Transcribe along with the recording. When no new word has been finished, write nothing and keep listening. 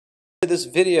this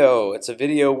video. It's a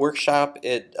video workshop.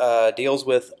 It deals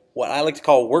with what I like to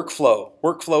call workflow.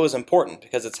 Workflow is important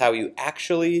because it's how you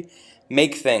actually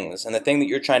make things. And the thing that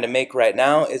you're trying to make right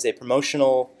now is a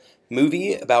promotional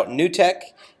movie about NewTek.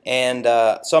 And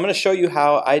so I'm going to show you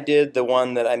how I did the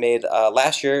one that I made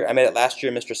last year. I made it last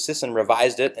year. Mr. Sisson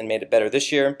revised it and made it better this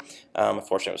year.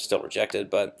 Unfortunately, it was still rejected.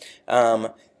 But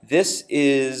this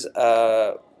is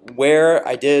where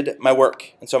I did my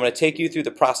work. And so I'm going to take you through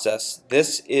the process.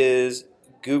 This is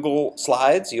Google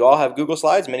Slides. You all have Google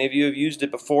Slides. Many of you have used it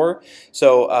before.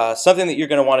 So something that you're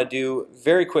going to want to do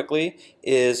very quickly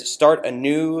is start a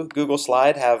new Google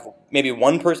Slide. Have maybe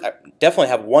one person, definitely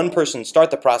have one person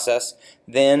start the process,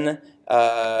 then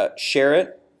share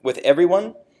it with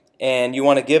everyone. And you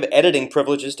want to give editing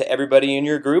privileges to everybody in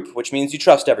your group, which means you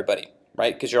trust everybody,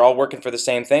 right? Because you're all working for the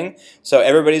same thing. So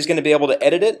everybody's going to be able to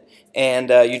edit it, and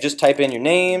you just type in your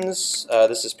names.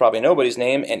 This is probably nobody's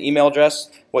name, and email address.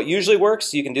 What usually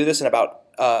works, you can do this in about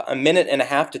a minute and a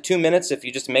half to 2 minutes if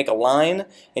you just make a line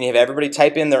and you have everybody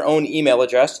type in their own email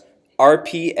address,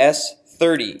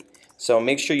 rps30. So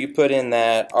make sure you put in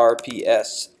that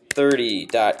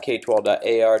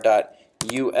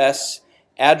rps30.k12.ar.us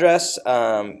address.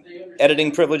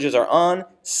 Editing privileges are on.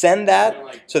 Send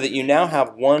that so that you now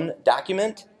have one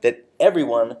document that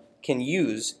everyone can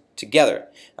use together.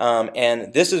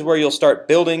 And this is where you'll start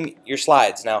building your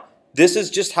slides. Now, this is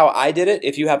just how I did it.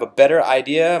 If you have a better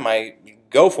idea,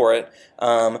 go for it.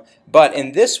 But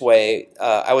in this way,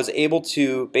 I was able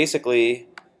to basically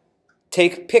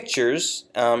take pictures,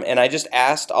 and I just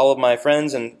asked all of my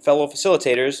friends and fellow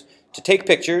facilitators to take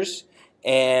pictures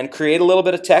and create a little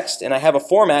bit of text. And I have a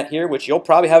format here, which you'll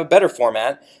probably have a better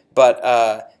format, but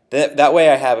that way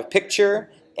I have a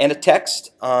picture and a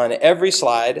text on every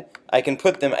slide. I can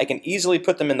easily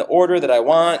put them in the order that I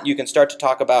want. You can start to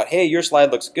talk about, hey, your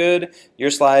slide looks good,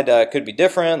 your slide could be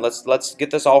different, let's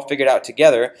get this all figured out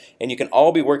together, and you can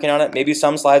all be working on it. Maybe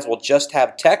some slides will just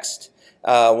have text.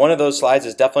 One of those slides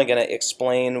is definitely going to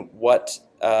explain what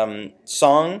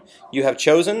song you have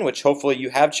chosen, which hopefully you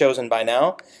have chosen by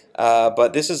now.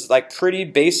 But this is like pretty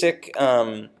basic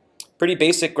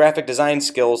graphic design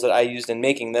skills that I used in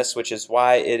making this, which is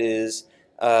why it is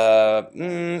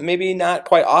maybe not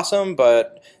quite awesome,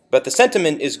 but the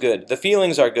sentiment is good. The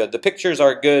feelings are good. The pictures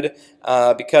are good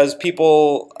because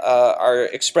people are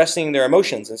expressing their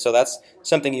emotions, and so that's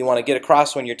something you want to get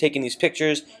across when you're taking these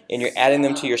pictures and you're adding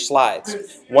them to your slides.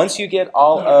 Once you get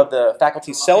all of the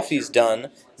faculty selfies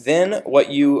done, then once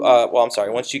you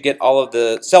get all of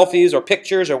the selfies or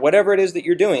pictures or whatever it is that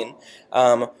you're doing,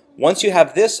 once you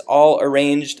have this all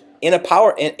arranged in a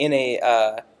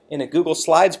Google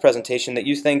Slides presentation that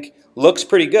you think looks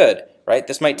pretty good, right?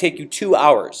 This might take you 2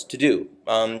 hours to do.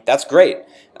 That's great.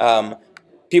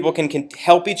 People can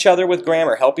help each other with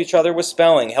grammar, help each other with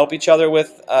spelling, help each other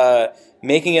with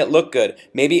making it look good.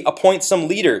 Maybe appoint some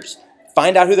leaders.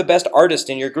 Find out who the best artist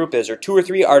in your group is, or 2 or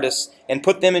 3 artists, and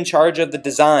put them in charge of the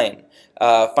design.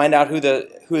 Find out who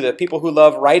the people who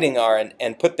love writing are,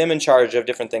 and put them in charge of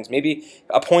different things. Maybe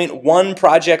appoint one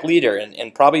project leader,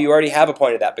 and probably you already have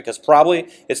appointed that, because probably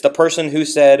it's the person who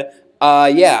said,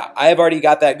 yeah, I've already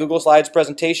got that Google Slides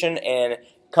presentation, and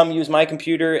come use my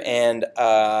computer, and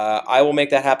I will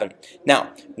make that happen.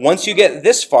 Now, once you get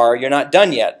this far, you're not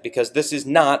done yet, because this is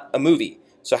not a movie.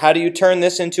 So how do you turn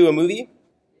this into a movie?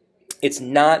 It's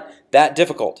not that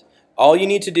difficult. All you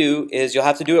need to do is you'll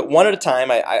have to do it one at a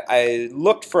time. I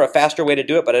looked for a faster way to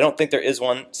do it, but I don't think there is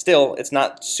one. Still, it's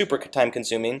not super time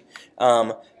consuming.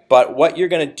 But what you're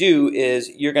going to do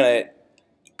is you're going to,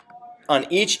 on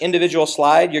each individual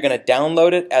slide, you're going to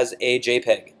download it as a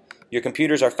JPEG. Your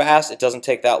computers are fast. It doesn't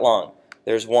take that long.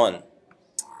 There's one.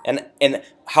 And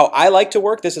how I like to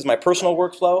work, this is my personal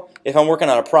workflow. If I'm working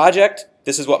on a project,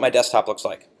 this is what my desktop looks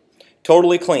like.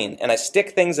 Totally clean, and I stick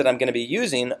things that I'm going to be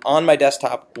using on my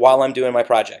desktop while I'm doing my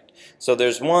project. So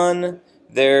there's 1,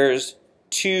 there's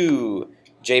 2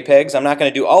 JPEGs. I'm not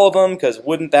going to do all of them because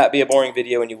wouldn't that be a boring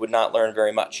video and you would not learn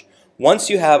very much. Once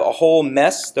you have a whole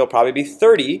mess, there'll probably be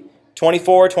 30,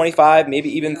 24, 25, maybe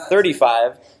even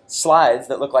 35 slides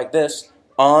that look like this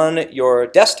on your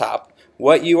desktop.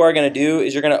 What you are going to do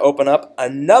is you're going to open up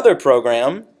another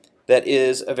program that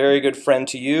is a very good friend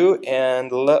to you,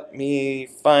 and let me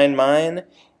find mine.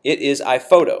 It is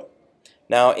iPhoto.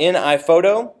 Now in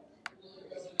iPhoto,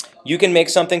 you can make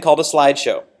something called a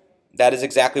slideshow. That is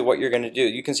exactly what you're going to do.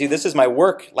 You can see this is my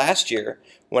work last year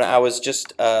when I was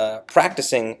just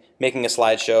practicing making a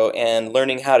slideshow and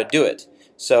learning how to do it.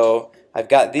 So I've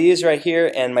got these right here,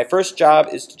 and my first job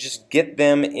is to just get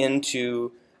them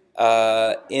into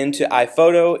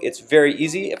iPhoto. It's very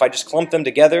easy. If I just clump them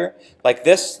together like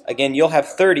this, again, you'll have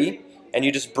 30. and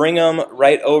you just bring them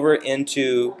right over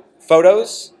into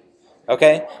Photos.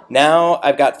 Okay, now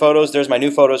I've got photos. There's my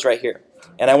new photos right here.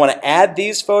 And I want to add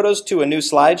these photos to a new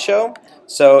slideshow.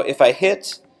 So if I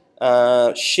hit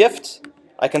Shift,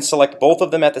 I can select both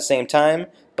of them at the same time.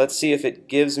 Let's see if it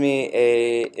gives me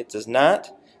a, it does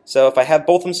not. So if I have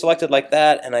both of them selected like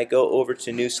that and I go over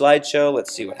to new slideshow,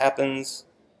 let's see what happens.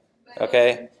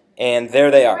 Okay, and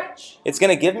there they are. It's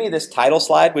going to give me this title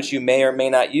slide, which you may or may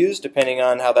not use depending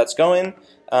on how that's going.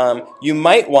 You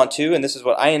might want to, and this is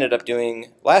what I ended up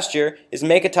doing last year, is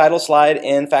make a title slide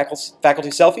in Faculty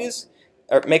Selfies,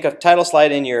 or make a title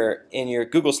slide in your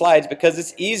Google Slides, because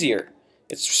it's easier.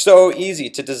 It's so easy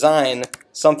to design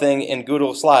something in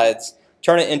Google Slides,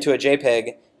 turn it into a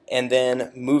JPEG, and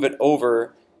then move it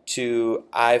over to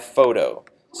iPhoto.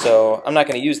 So I'm not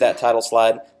going to use that title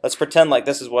slide. Let's pretend like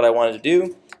this is what I wanted to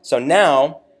do. So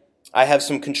now I have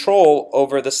some control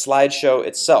over the slideshow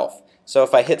itself. So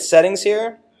if I hit Settings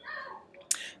here,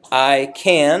 I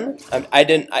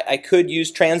could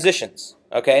use transitions.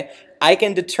 Okay, I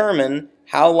can determine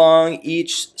how long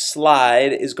each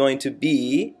slide is going to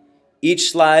be.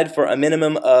 Each slide for a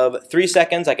minimum of 3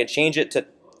 seconds. I could change it to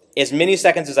as many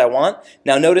seconds as I want.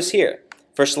 Now notice here,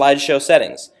 for slideshow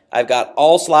settings, I've got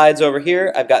all slides over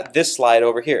here. I've got this slide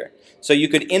over here. So you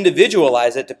could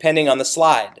individualize it depending on the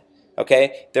slide.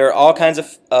 Okay, there are all kinds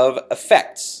of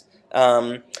effects.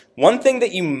 One thing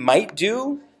that you might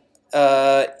do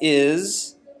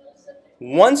is,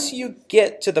 once you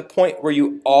get to the point where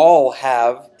you all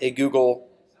have a Google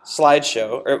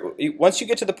slideshow, or once you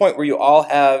get to the point where you all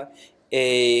have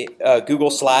a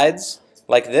Google Slides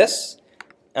like this,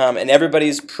 and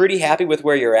everybody's pretty happy with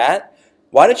where you're at,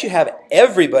 why don't you have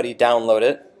everybody download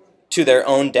it to their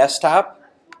own desktop,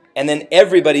 and then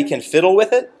everybody can fiddle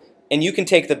with it, and you can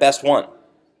take the best one.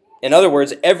 In other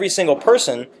words, every single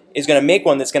person is going to make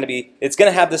one that's going to be, it's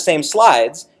going to have the same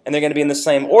slides, and they're going to be in the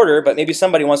same order, but maybe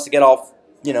somebody wants to get all,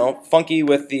 you know, funky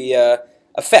with the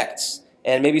effects,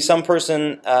 and maybe some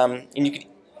person, and you could,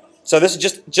 so this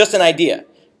is just an idea,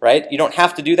 right? You don't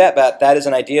have to do that, but that is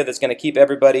an idea that's going to keep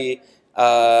everybody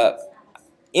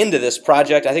into this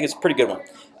project. I think it's a pretty good one.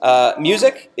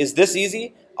 Music is this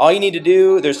easy. All you need to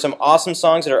do, there's some awesome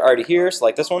songs that are already here, so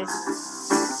like this one.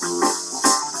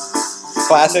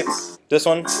 Classic, this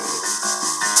one.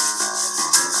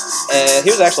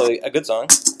 Here's actually a good song.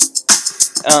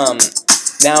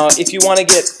 Now, if you want to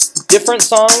get different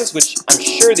songs, which I'm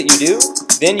sure that you do,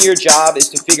 then your job is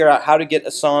to figure out how to get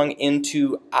a song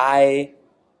into iTunes,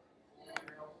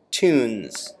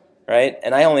 right?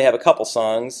 And I only have a couple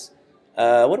songs.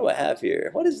 What do I have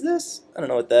here? What is this? I don't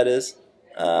know what that is.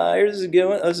 Here's a good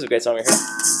one. Oh, this is a great song right here.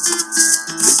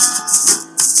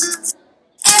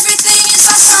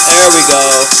 There we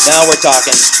go. Now we're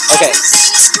talking. Okay.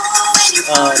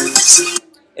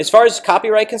 As far as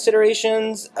copyright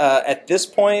considerations, at this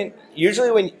point,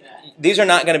 usually when these are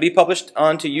not going to be published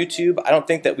onto YouTube, I don't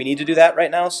think that we need to do that right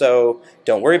now, so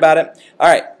don't worry about it. All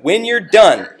right, when you're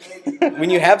done, when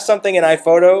you have something in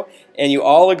iPhoto and you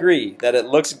all agree that it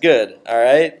looks good, all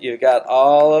right, you've got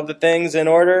all of the things in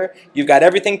order, you've got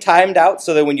everything timed out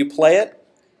so that when you play it,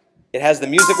 it has the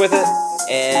music with it,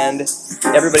 and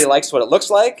everybody likes what it looks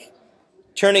like.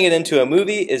 Turning it into a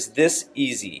movie is this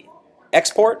easy.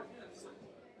 Export.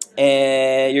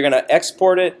 And you're going to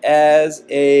export it as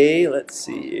a, let's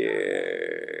see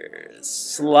here,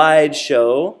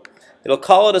 slideshow. It'll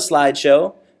call it a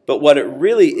slideshow, but what it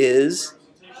really is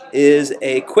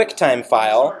a QuickTime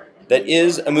file that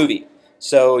is a movie.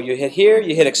 So you hit here,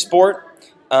 you hit export.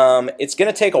 It's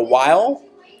going to take a while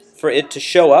for it to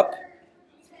show up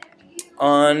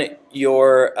on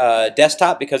your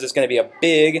desktop because it's going to be a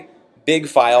big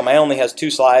file. Mine only has 2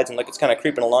 slides, and look, it's kind of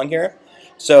creeping along here.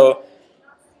 So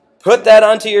put that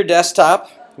onto your desktop.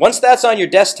 Once that's on your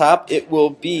desktop, it will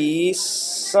be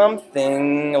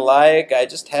something like, I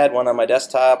just had one on my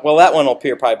desktop. Well, that one will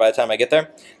appear probably by the time I get there.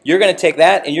 You're going to take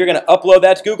that and you're going to upload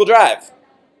that to Google Drive.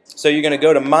 So you're going to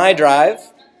go to My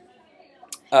Drive.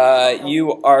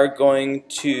 You are going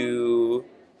to,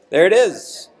 there it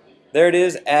is. There it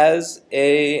is as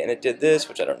a, and it did this,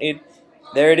 which I don't need.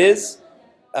 There it is.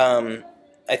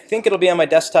 I think it'll be on my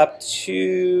desktop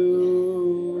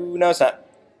too. No, it's not.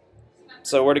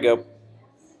 So where to go?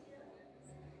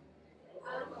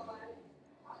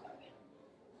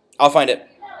 I'll find it.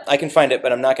 I can find it,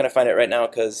 but I'm not going to find it right now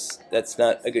because that's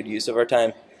not a good use of our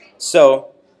time.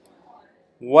 So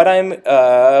what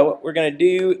we're going to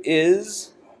do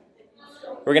is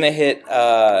we're going to hit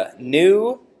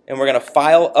New, and we're going to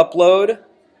File Upload.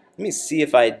 Let me see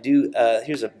if I do. Let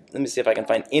me see if I can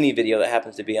find any video that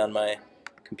happens to be on my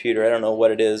computer. I don't know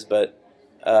what it is, but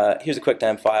here's a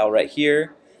QuickTime file right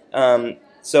here.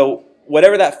 So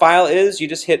whatever that file is, you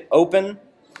just hit open,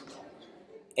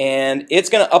 and it's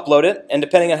going to upload it. And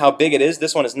depending on how big it is,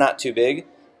 this one is not too big.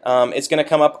 It's going to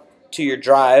come up to your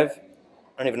drive.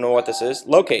 I don't even know what this is.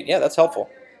 Locate. Yeah, that's helpful.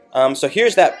 So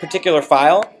here's that particular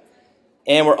file,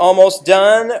 and we're almost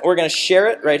done. We're going to share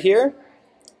it right here,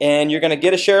 and you're going to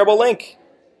get a shareable link.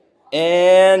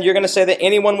 And you're going to say that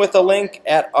anyone with a link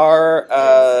at our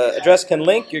address can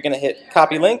link. You're going to hit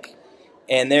copy link,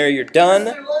 and there you're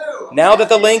done. Now that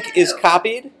the link is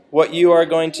copied, what you are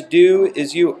going to do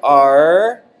is you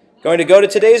are going to go to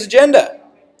today's agenda,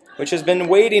 which has been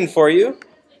waiting for you.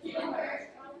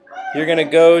 You're going to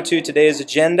go to today's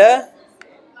agenda,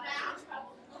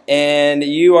 and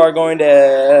you are going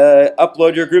to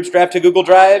upload your group's draft to Google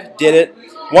Drive. Did it.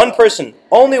 One person,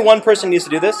 only one person needs to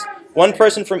do this. One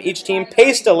person from each team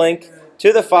paste a link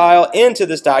to the file into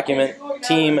this document,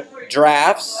 team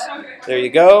drafts. There you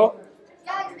go.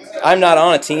 I'm not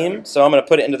on a team, so I'm going to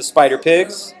put it into the Spider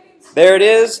Pigs. There it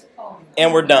is,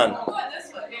 and we're done.